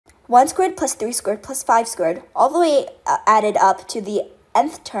1 squared plus 3 squared plus 5 squared, all the way added up to the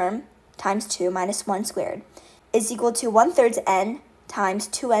nth term times 2 minus 1 squared, is equal to 1/3 n times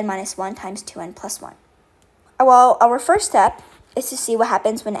 2n minus 1 times 2n plus 1. Well, our first step is to see what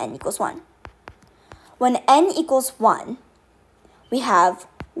happens when n equals 1. When n equals 1, we have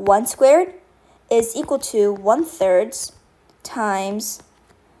 1 squared is equal to 1/3 times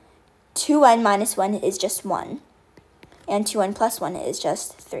 2n minus 1 is just 1, and 2n plus 1 is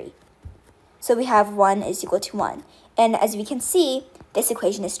just 3. So we have 1 is equal to 1. And as we can see, this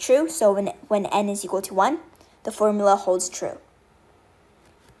equation is true, so when n is equal to 1, the formula holds true.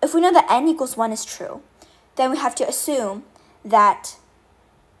 If we know that n equals 1 is true, then we have to assume that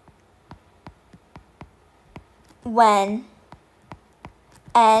when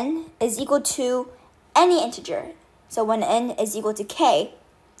n is equal to any integer, so when n is equal to k,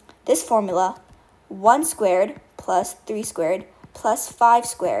 this formula, 1 squared plus 3 squared plus 5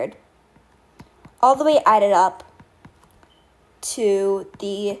 squared, all the way added up to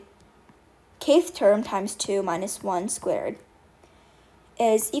the kth term times 2 minus 1 squared,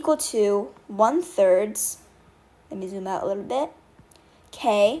 is equal to 1/3, let me zoom out a little bit,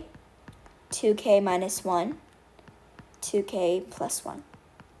 k, 2k minus 1, 2k plus 1.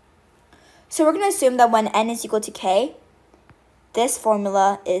 So we're going to assume that when n is equal to k, this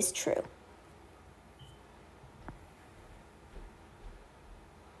formula is true.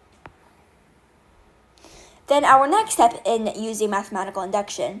 Then our next step in using mathematical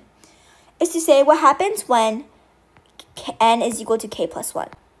induction is to say what happens when n is equal to k plus 1.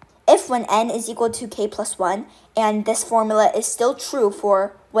 If when n is equal to k plus 1, and this formula is still true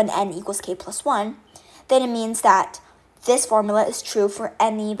for when n equals k plus 1, then it means that this formula is true for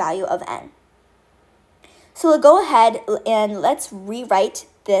any value of n. So we'll go ahead and let's rewrite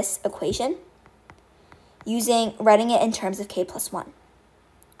this equation writing it in terms of k plus 1.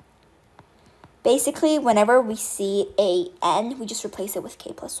 Basically, whenever we see a n, we just replace it with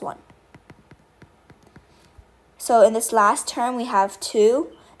k plus 1. So in this last term, we have 2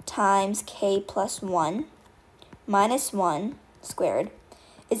 times k plus 1 minus 1 squared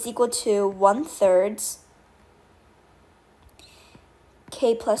is equal to 1/3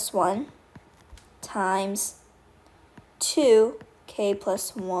 k plus 1 times 2k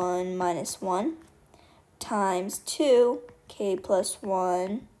plus 1 minus 1 times 2k plus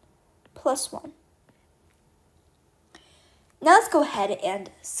 1 plus 1. Now let's go ahead and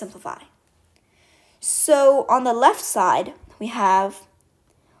simplify. So on the left side, we have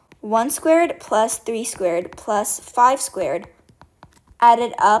 1 squared plus 3 squared plus 5 squared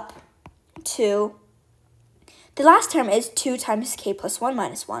added up to, the last term is 2 times k plus 1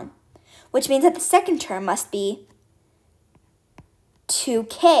 minus 1, which means that the second term must be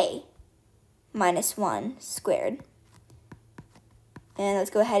 2k minus 1 squared. And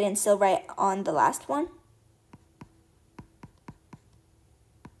let's go ahead and still write on the last one.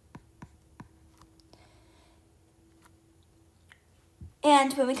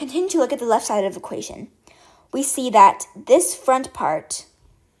 And when we continue to look at the left side of the equation, we see that this front part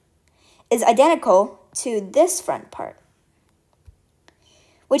is identical to this front part,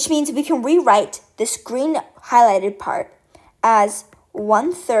 which means we can rewrite this green highlighted part as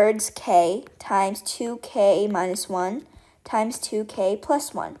 1/3 k times 2k minus 1 times 2k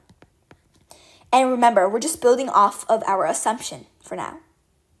plus 1. And remember, we're just building off of our assumption for now,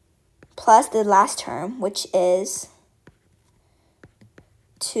 plus the last term, which is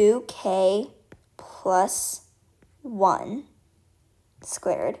 2k plus 1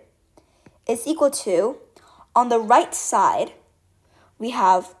 squared is equal to, on the right side, we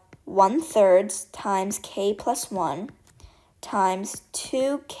have 1/3 times k plus 1 times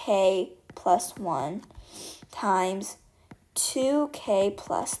 2k plus 1 times 2k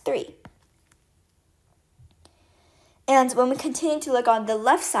plus 3. And when we continue to look on the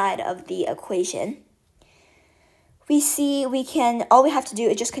left side of the equation, we see all we have to do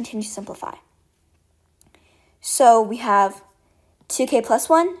is just continue to simplify. So we have 2k plus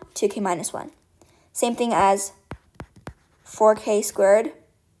 1, 2k minus 1. Same thing as 4k squared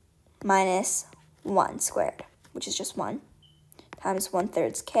minus 1 squared, which is just 1, times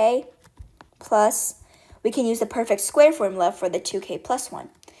 1/3 k, plus, we can use the perfect square formula for the 2k plus 1.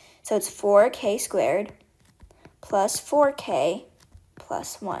 So it's 4k squared plus 4k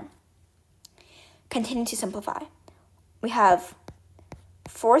plus 1. Continue to simplify. We have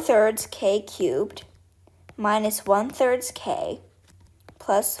 4/3 k cubed minus 1/3 k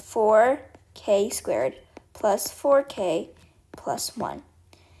plus 4k squared plus 4k plus 1.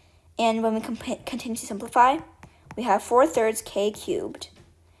 And when we continue to simplify, we have 4/3 k cubed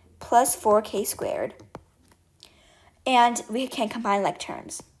plus 4k squared. And we can combine like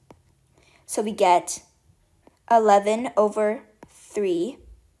terms. So we get 11 over 3k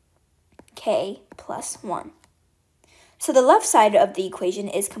plus 1. So the left side of the equation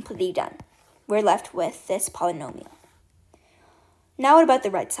is completely done. We're left with this polynomial. Now what about the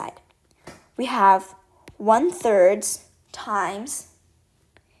right side? We have 1/3 times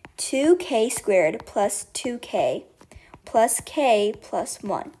 2k squared plus 2k plus k plus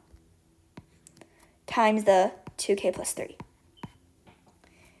 1 times the 2k plus 3.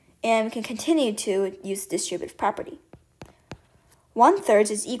 And we can continue to use the distributive property. 1/3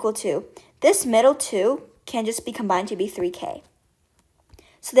 is equal to, this middle 2 can just be combined to be 3k.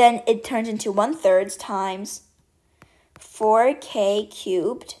 So then it turns into 1/3 times 4k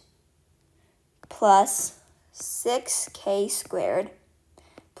cubed plus 6k squared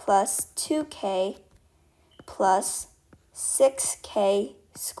plus 2k plus 6k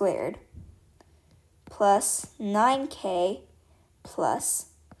squared plus 9k plus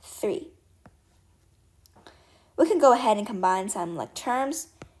 3. We can go ahead and combine some like terms.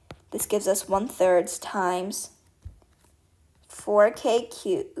 This gives us 1/3 times 4k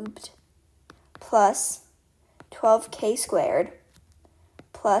cubed plus 12k squared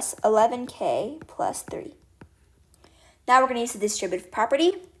plus 11k plus 3. Now we're going to use the distributive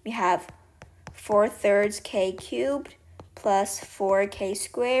property. We have 4/3 k cubed plus 4k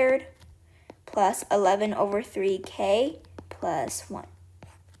squared plus 11 over 3k plus 1.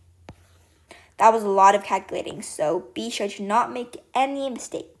 That was a lot of calculating, so be sure to not make any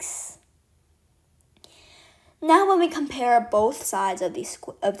mistakes. Now when we compare both sides of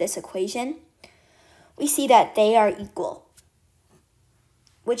this equation, we see that they are equal,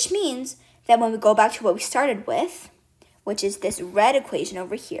 which means that when we go back to what we started with, which is this red equation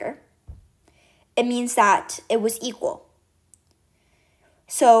over here, it means that it was equal.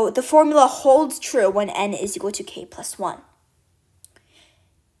 So the formula holds true when n is equal to k plus 1.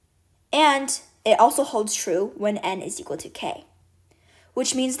 And it also holds true when n is equal to k,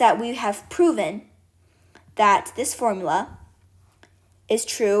 which means that we have proven that this formula is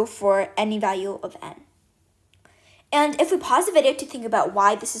true for any value of n. And if we pause the video to think about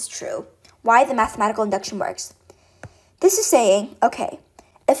why this is true, why the mathematical induction works, this is saying, okay,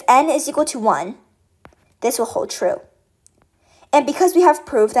 if n is equal to 1, this will hold true. And because we have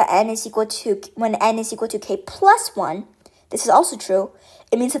proved that n is equal to, when n is equal to k plus 1, this is also true,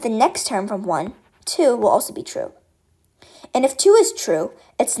 it means that the next term from 1, 2, will also be true. And if 2 is true,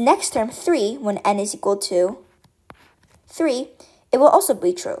 its next term, 3, when n is equal to 3, it will also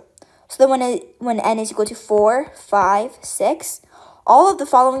be true. So then when n is equal to 4, 5, 6, all of the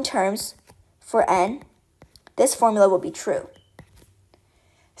following terms for n, this formula will be true.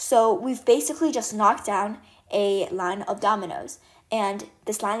 So we've basically just knocked down a line of dominoes, and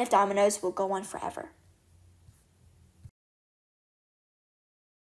this line of dominoes will go on forever.